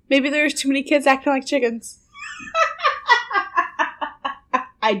 Maybe there's too many kids acting like chickens.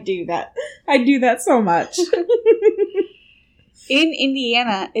 I do that so much. In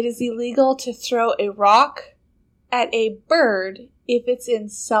Indiana, it is illegal to throw a rock at a bird if it's in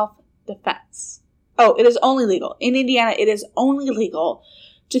self-defense. Oh, it is only legal. In Indiana, it is only legal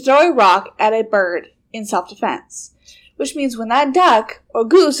to throw a rock at a bird in self-defense. Which means when that duck or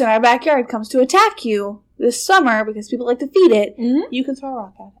goose in our backyard comes to attack you this summer, because people like to feed it, you can throw a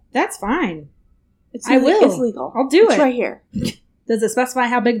rock at it. That's fine. I will. It's legal. I'll do it. It's right here. Does it specify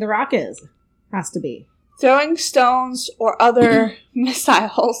how big the rock is? Has to be. Throwing stones or other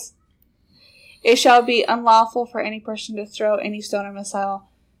missiles. It shall be unlawful for any person to throw any stone or missile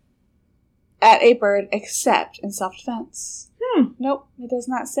at a bird except in self-defense. Nope, it does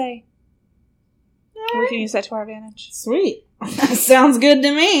not say. We can use that to our advantage. Sweet. Sounds good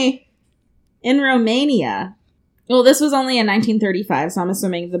to me. In Romania, well, this was only in 1935, so I'm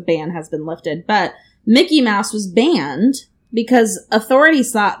assuming the ban has been lifted, but Mickey Mouse was banned because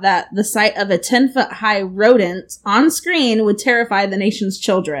authorities thought that the sight of a 10-foot-high rodent on screen would terrify the nation's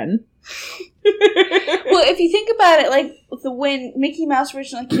children. Well, if you think about it, like, when Mickey Mouse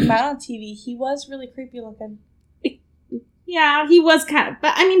originally came out on TV, he was really creepy looking. Yeah, he was kind of...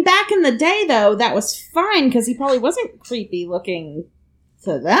 But, I mean, back in the day, though, that was fine, because he probably wasn't creepy looking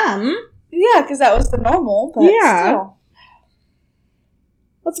to them. Yeah, because that was the normal, but still.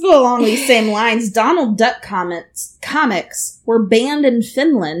 Let's go along these same lines. Donald Duck comics were banned in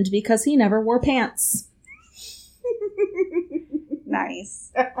Finland because he never wore pants.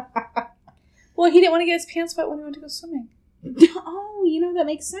 Nice. Well, he didn't want to get his pants wet when he went to go swimming. Oh, that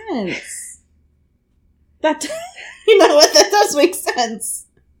makes sense. That, you know what? That does make sense.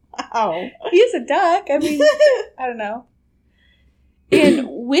 Wow. He is a duck. I mean, I don't know. In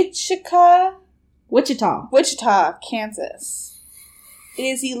Wichita, Kansas, it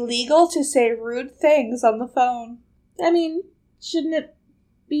is illegal to say rude things on the phone. I mean, shouldn't it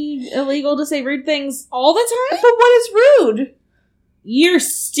be illegal to say rude things all the time? But what is rude? You're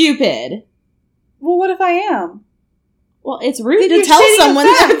stupid. Well, what if I am? Well, it's rude to tell someone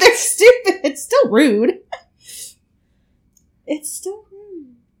that they're stupid. It's still rude. It's still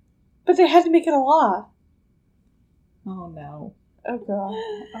rude. But they had to make it a law. Oh, no. Oh, God.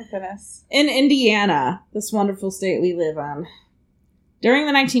 Oh, goodness. In Indiana, this wonderful state we live in, during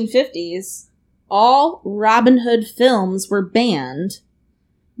the 1950s, all Robin Hood films were banned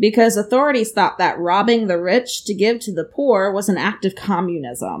because authorities thought that robbing the rich to give to the poor was an act of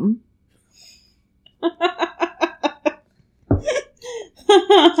communism.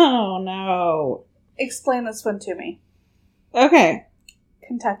 Oh, no. Explain this one to me. Okay.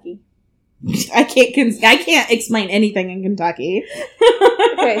 Kentucky. I can't explain anything in Kentucky.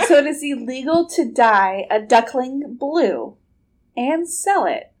 Okay, so it is illegal to dye a duckling blue and sell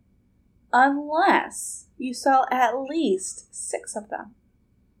it unless you sell at least 6 of them.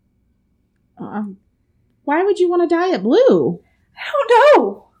 Why would you want to dye it blue? I don't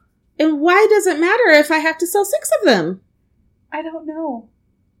know. And why does it matter if I have to sell 6 of them? I don't know.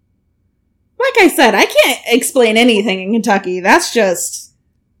 Like I said, I can't explain anything in Kentucky. That's just...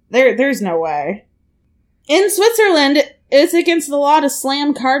 There's no way. In Switzerland, it's against the law to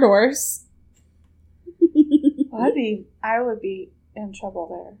slam car doors. Well, I would be in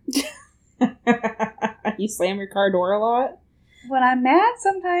trouble there. You slam your car door a lot? When I'm mad,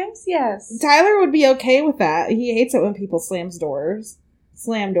 sometimes, yes. Tyler would be okay with that. He hates it when people slam doors.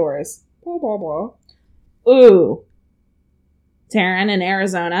 Slam doors. Blah, blah, blah. Ooh. Taren, in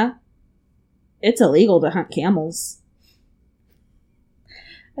Arizona, it's illegal to hunt camels.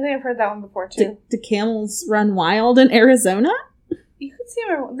 I think I've heard that one before, too. Do camels run wild in Arizona? You can see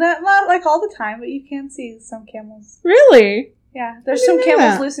them, not like all the time, but you can see some camels. Really? Yeah, there's some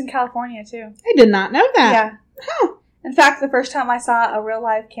camels loose in California, too. I did not know that. Yeah. Huh. In fact, the first time I saw a real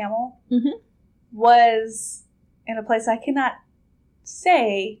live camel was in a place I cannot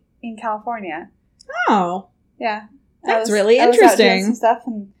say in California. Oh. Yeah. That's really interesting. I was out doing some stuff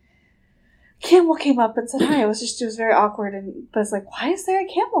and camel came up and said hi. It was very awkward, but it's like, why is there a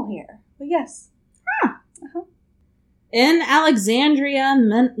camel here? But yes. Huh. In Alexandria,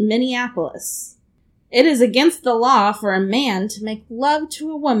 Minneapolis, it is against the law for a man to make love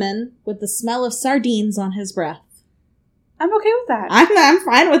to a woman with the smell of sardines on his breath. I'm okay with that. I'm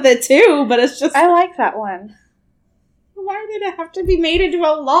fine with it too, but it's just... I like that one. Why did it have to be made into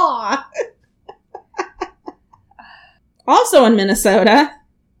a law? Also in Minnesota,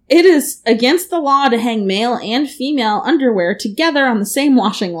 it is against the law to hang male and female underwear together on the same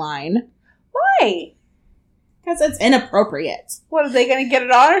washing line. Why? Because it's inappropriate. What, are they going to get it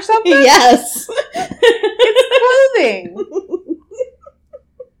on or something? Yes. It's clothing.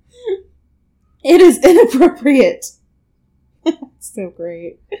 It is inappropriate. So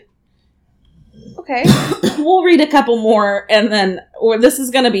great. Okay. We'll read a couple more, and then this is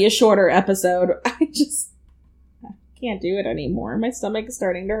going to be a shorter episode. I can't do it anymore. My stomach is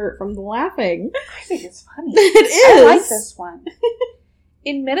starting to hurt from the laughing. I think it's funny. It is. I like this one.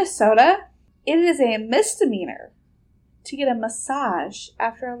 In Minnesota, it is a misdemeanor to get a massage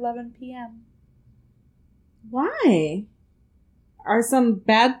after 11 p.m. Why? Are some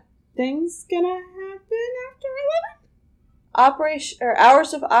bad things going to happen after 11?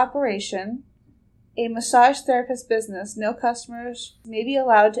 Hours of operation. A massage therapist business. No customers may be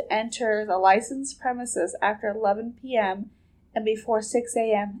allowed to enter the licensed premises after 11 p.m. and before 6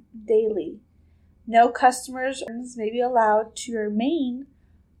 a.m. daily. No customers may be allowed to remain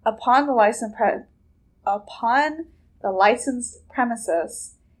upon the licensed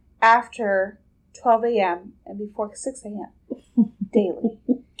premises after 12 a.m. and before 6 a.m. daily.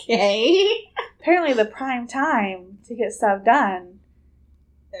 Okay. Apparently the prime time to get stuff done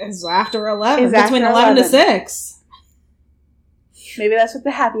is after 11. Is between after 11 to 6. Maybe that's what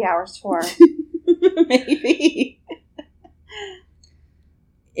the happy hour's for. Maybe.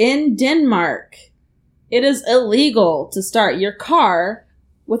 In Denmark, it is illegal to start your car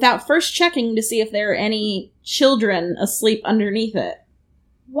without first checking to see if there are any children asleep underneath it.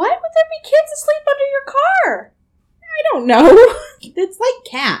 Why would there be kids asleep under your car? I don't know. It's like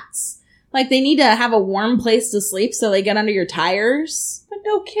cats. Like, they need to have a warm place to sleep, so they get under your tires. But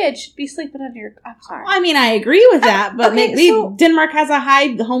no kid should be sleeping under your... I'm sorry. I mean, I agree with that, but okay, maybe Denmark has a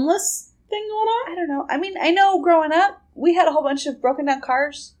high homeless thing going on? I don't know. I mean, I know growing up, we had a whole bunch of broken down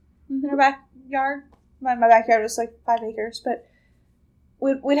cars in our backyard. My backyard was like 5 acres, but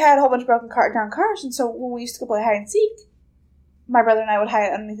we'd had a whole bunch of broken down cars, and so when we used to go play hide and seek, my brother and I would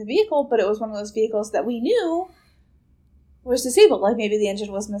hide underneath the vehicle, but it was one of those vehicles that we knew was disabled. Like maybe the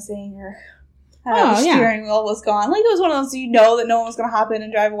engine was missing, or the steering wheel was gone. Like it was one of those that no one was going to hop in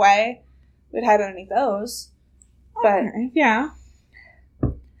and drive away. We'd hide underneath those. But okay. Yeah.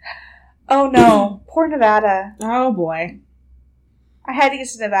 Oh no, poor Nevada. Oh boy. I had to get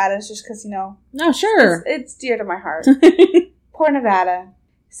to Nevada just because, No, sure. It's dear to my heart. Poor Nevada.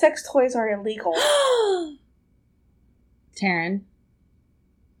 Sex toys are illegal. Taren,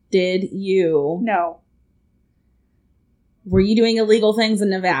 did you... No. Were you doing illegal things in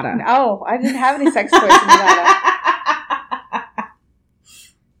Nevada? No, I didn't have any sex toys in Nevada.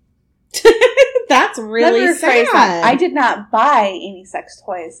 That's really sad. That. I did not buy any sex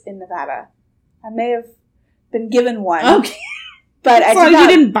toys in Nevada. I may have been given one. Okay. But I did not. You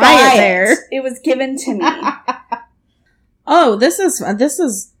didn't buy it there. It was given to me. Oh, this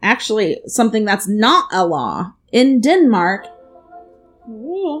is actually something that's not a law. In Denmark,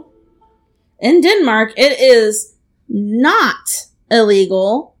 it is not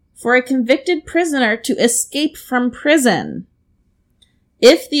illegal for a convicted prisoner to escape from prison.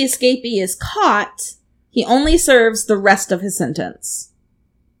 If the escapee is caught, he only serves the rest of his sentence.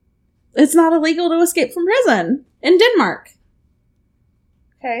 It's not illegal to escape from prison in Denmark.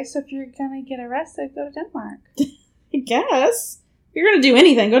 Okay, so if you're gonna get arrested, go to Denmark. I guess. If you're gonna do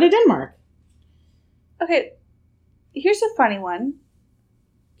anything, go to Denmark. Okay, here's a funny one.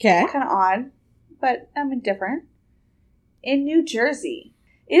 Okay. Kind of odd, but different. In New Jersey,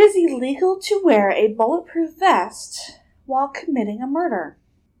 it is illegal to wear a bulletproof vest while committing a murder.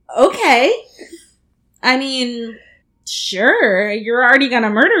 Okay. I mean, sure, you're already gonna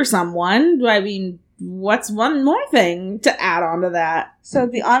murder someone. I mean, what's one more thing to add on to that? So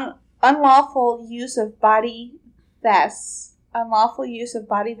the unlawful use of body vests. Unlawful use of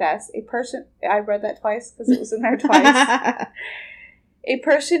body vests. A person... I read that twice because it was in there twice. A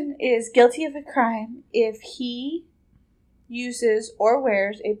person is guilty of a crime if he uses or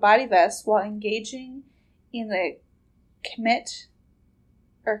wears a body vest while engaging in the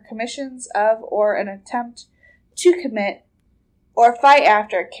commissions of or an attempt to commit or fight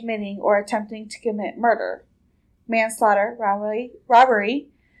after committing or attempting to commit murder, manslaughter, robbery,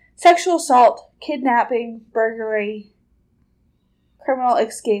 sexual assault, kidnapping, burglary, criminal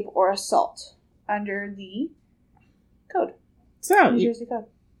escape, or assault under the code. So, New Jersey code.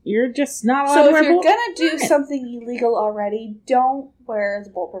 You're just not allowed So to wear if you're going to do something illegal already, don't wear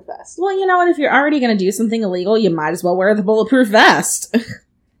the bulletproof vest. Well, you know what? If you're already going to do something illegal, you might as well wear the bulletproof vest.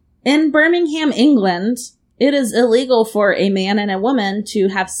 In Birmingham, England, it is illegal for a man and a woman to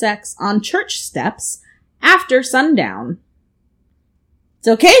have sex on church steps after sundown. It's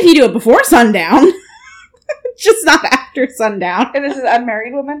okay if you do it before sundown. Just not after sundown. And this is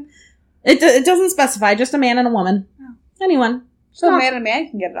unmarried woman? It doesn't specify, just a man and a woman. Oh. Anyone. So a man and a man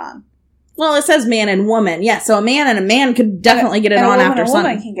can get it on. Well, it says man and woman. Yes, so a man and a man could definitely get it on after sunset. A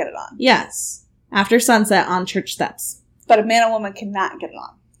woman can get it on. Yes. After sunset on church steps. But a man and woman cannot get it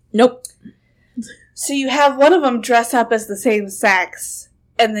on. Nope. So you have one of them dress up as the same sex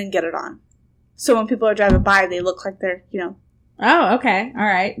and then get it on. So when people are driving by, they look like they're, Oh, okay. All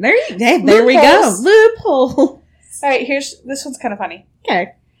right. There we go. Loophole. All right, this one's kind of funny.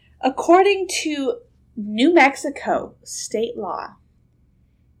 Okay. According to New Mexico state law,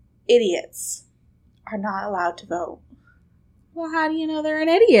 idiots are not allowed to vote. Well, how do you know they're an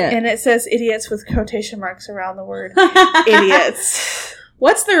idiot? And it says idiots with quotation marks around the word idiots.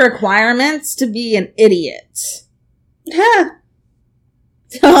 What's the requirements to be an idiot?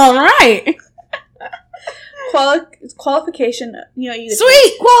 All right. Qualification,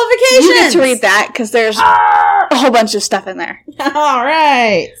 Sweet! Qualifications! You get to read that because there's a whole bunch of stuff in there. All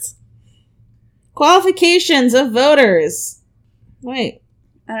right. Qualifications of voters. Wait.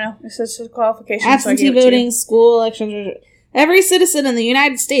 I don't know. It says qualifications. Absentee voting, school elections. Every citizen in the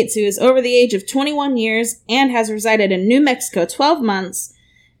United States who is over the age of 21 years and has resided in New Mexico 12 months,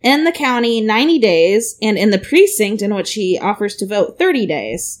 in the county 90 days, and in the precinct in which he offers to vote 30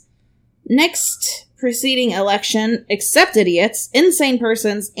 days. Next preceding election, except idiots, insane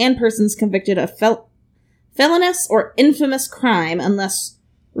persons, and persons convicted of felonious or infamous crime unless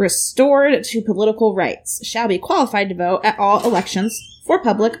restored to political rights, shall be qualified to vote at all elections for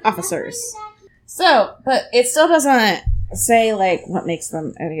public officers. So, but it still doesn't say, what makes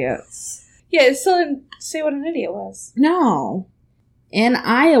them idiots. Yeah, it still didn't say what an idiot was. No. In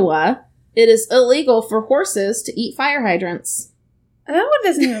Iowa, it is illegal for horses to eat fire hydrants. That one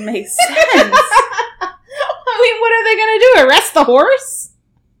doesn't even make sense. I mean, what are they going to do? Arrest the horse?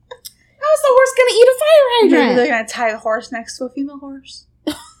 How is the horse going to eat a fire hydrant? Maybe they're going to tie a horse next to a female horse.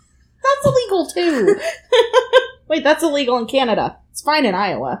 That's illegal, too. Wait, that's illegal in Canada. It's fine in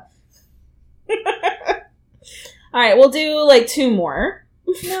Iowa. Alright, we'll do, 2 more.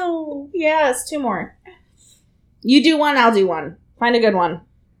 No. Yes, 2 more. You do one, I'll do one. Find a good one.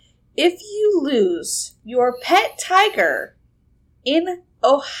 If you lose your pet tiger in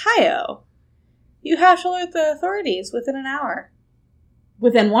Ohio, you have to alert the authorities within an hour.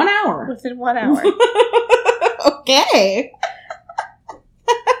 Within 1 hour? Within 1 hour. Okay.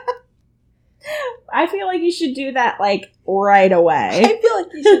 I feel like you should do that, right away. I feel like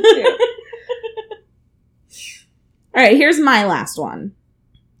you should, too. Alright, here's my last one.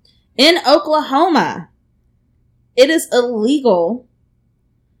 In Oklahoma, it is illegal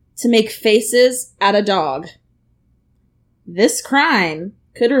to make faces at a dog. This crime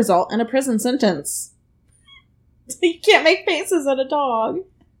could result in a prison sentence. You can't make faces at a dog.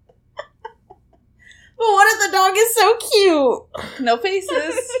 But what if the dog is so cute? No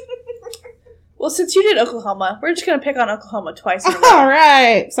faces. Well, since you did Oklahoma, we're just going to pick on Oklahoma twice in a row. All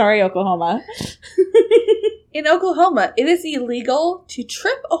right. Sorry, Oklahoma. In Oklahoma, it is illegal to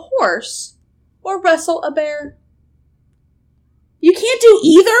trip a horse or wrestle a bear. You can't do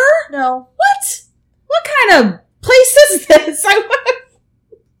either? No. What? What kind of place is this? I want to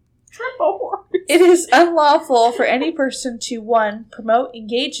trip a horse. It is unlawful for any person to, 1, promote,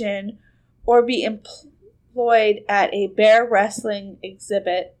 engage in, or be employed at a bear wrestling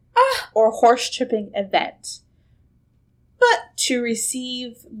exhibit or horse tripping event. But to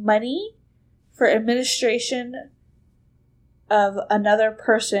receive money for administration of another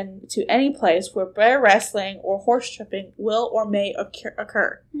person to any place where bear wrestling or horse tripping will or may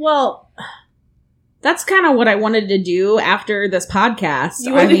occur. Well, that's kind of what I wanted to do after this podcast.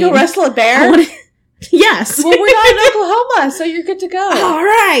 You want to go wrestle a bear? Yes. Well, we're not in Oklahoma, so you're good to go. All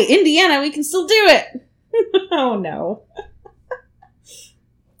right. Indiana, we can still do it. Oh, no.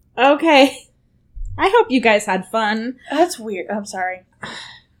 Okay. I hope you guys had fun. That's weird. I'm sorry.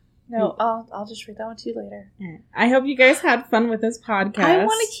 No, I'll just read that one to you later. I hope you guys had fun with this podcast. I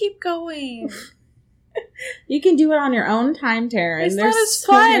want to keep going. You can do it on your own time, Taren. It's not as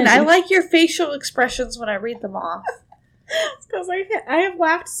fun. I like your facial expressions when I read them off. It's because I have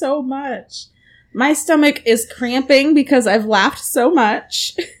laughed so much. My stomach is cramping because I've laughed so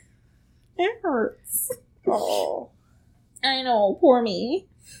much. It hurts. Oh. I know, poor me.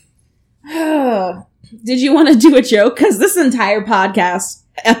 Did you want to do a joke? Because this entire podcast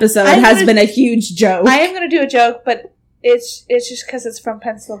episode has been a huge joke. I am going to do a joke, but it's just because it's from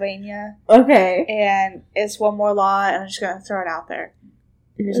Pennsylvania. Okay. And it's one more law, and I'm just going to throw it out there.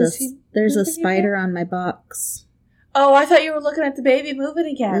 There's a spider on my box. Oh, I thought you were looking at the baby moving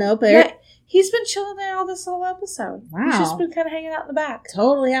again. No, but yeah, he's been chilling there all this whole episode. Wow. He's just been kind of hanging out in the back.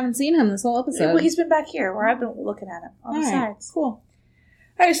 Totally haven't seen him this whole episode. Well, he's been back here where I've been looking at him on the sides. Cool.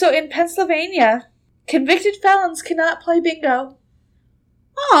 All right, so in Pennsylvania, convicted felons cannot play bingo.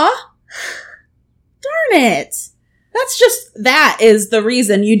 Aw. Darn it. That is the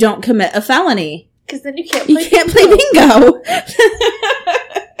reason you don't commit a felony. Because then you can't play bingo. You can't play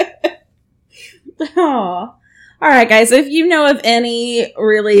bingo. Oh. All right, guys, if you know of any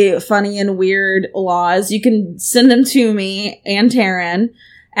really funny and weird laws, you can send them to me and Taren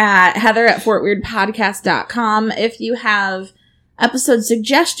at heather@fortweirdpodcast.com. If you have episode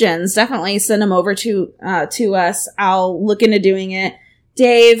suggestions, definitely send them over to us. I'll look into doing it.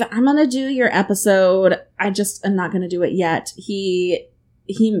 Dave, I'm going to do your episode. I just am not going to do it yet. He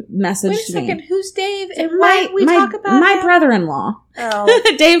messaged me. Wait a second. Who's Dave? And why we talk about my him? brother-in-law. Oh.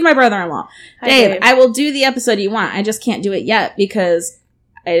 Dave, my brother-in-law. Hi, Dave, I will do the episode you want. I just can't do it yet because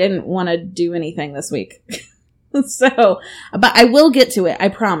I didn't want to do anything this week. So, but I will get to it. I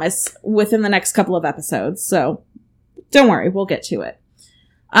promise within the next couple of episodes. So don't worry. We'll get to it.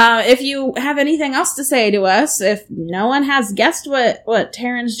 If you have anything else to say to us, if no one has guessed what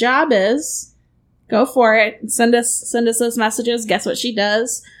Taren's job is, go for it. Send us those messages. Guess what she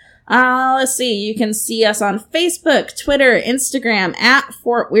does. Let's see. You can see us on Facebook, Twitter, Instagram, at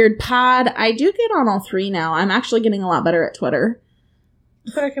Fort Weird Pod. I do get on all three now. I'm actually getting a lot better at Twitter.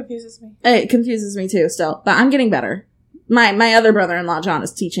 Twitter confuses me. It confuses me too still, but I'm getting better. My other brother-in-law, John,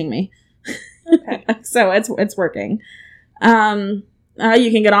 is teaching me. Okay. So it's working. You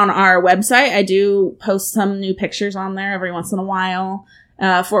can get on our website. I do post some new pictures on there every once in a while.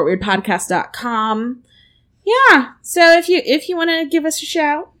 fortweirdpodcast.com. Yeah. So if you want to give us a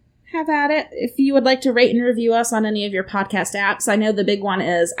shout, have at it. If you would like to rate and review us on any of your podcast apps, I know the big one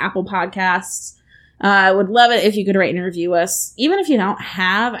is Apple Podcasts. I would love it if you could rate and review us. Even if you don't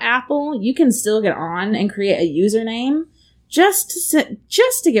have Apple, you can still get on and create a username just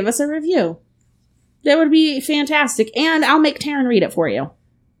to give us a review. That would be fantastic. And I'll make Taren read it for you.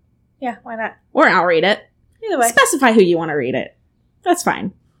 Yeah, why not? Or I'll read it. Either way. Specify who you want to read it. That's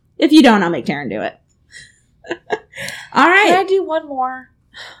fine. If you don't, I'll make Taren do it. All right. Can I do one more?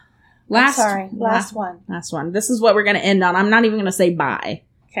 Last one. Last one. This is what we're going to end on. I'm not even going to say bye.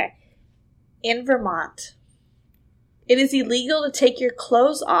 Okay. In Vermont, it is illegal to take your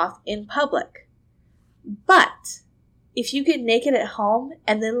clothes off in public. But if you get naked at home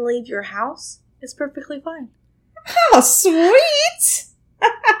and then leave your house, it's perfectly fine. Oh, sweet!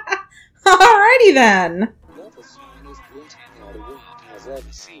 Alrighty then.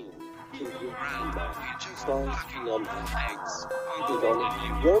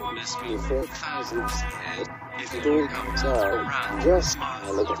 Won't miss me for thousands. If you don't come down, just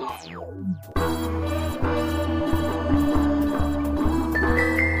look at me.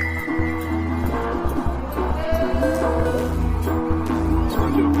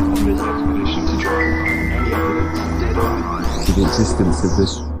 This expedition to try and find the existence of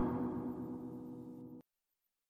this